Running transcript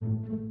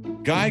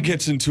Guy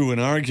gets into an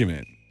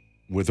argument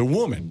with a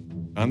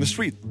woman on the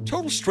street,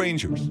 total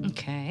strangers.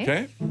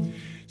 Okay.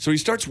 So he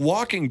starts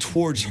walking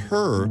towards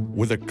her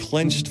with a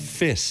clenched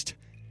fist.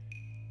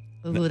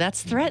 Ooh,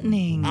 that's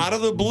threatening. Out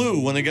of the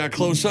blue, when they got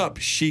close up,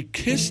 she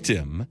kissed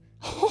him.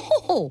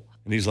 Oh,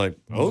 And he's like,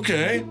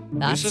 okay.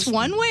 that's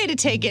one way to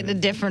take it in a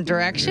different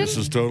direction. This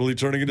is totally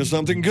turning into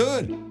something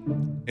good.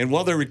 And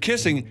while they were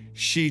kissing,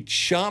 she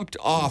chomped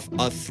off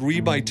a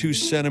 3x2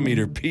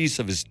 centimeter piece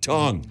of his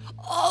tongue.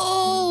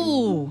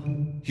 Oh.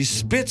 He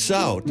spits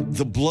out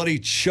the bloody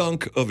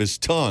chunk of his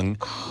tongue,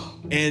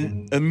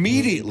 and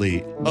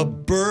immediately a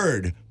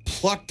bird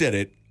plucked at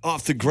it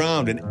off the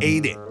ground and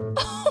ate it.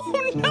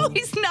 Oh, no,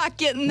 he's not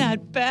getting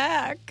that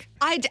back.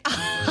 I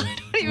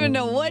don't even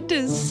know what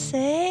to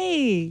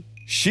say.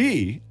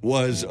 She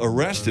was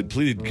arrested,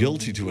 pleaded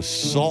guilty to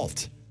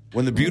assault.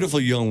 When the beautiful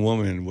young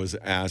woman was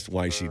asked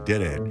why she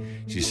did it,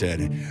 she said,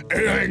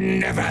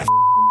 never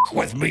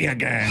with me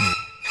again.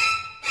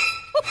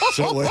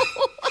 So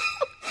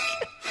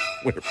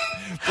we're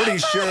pretty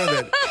sure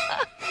that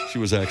she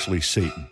was actually Satan.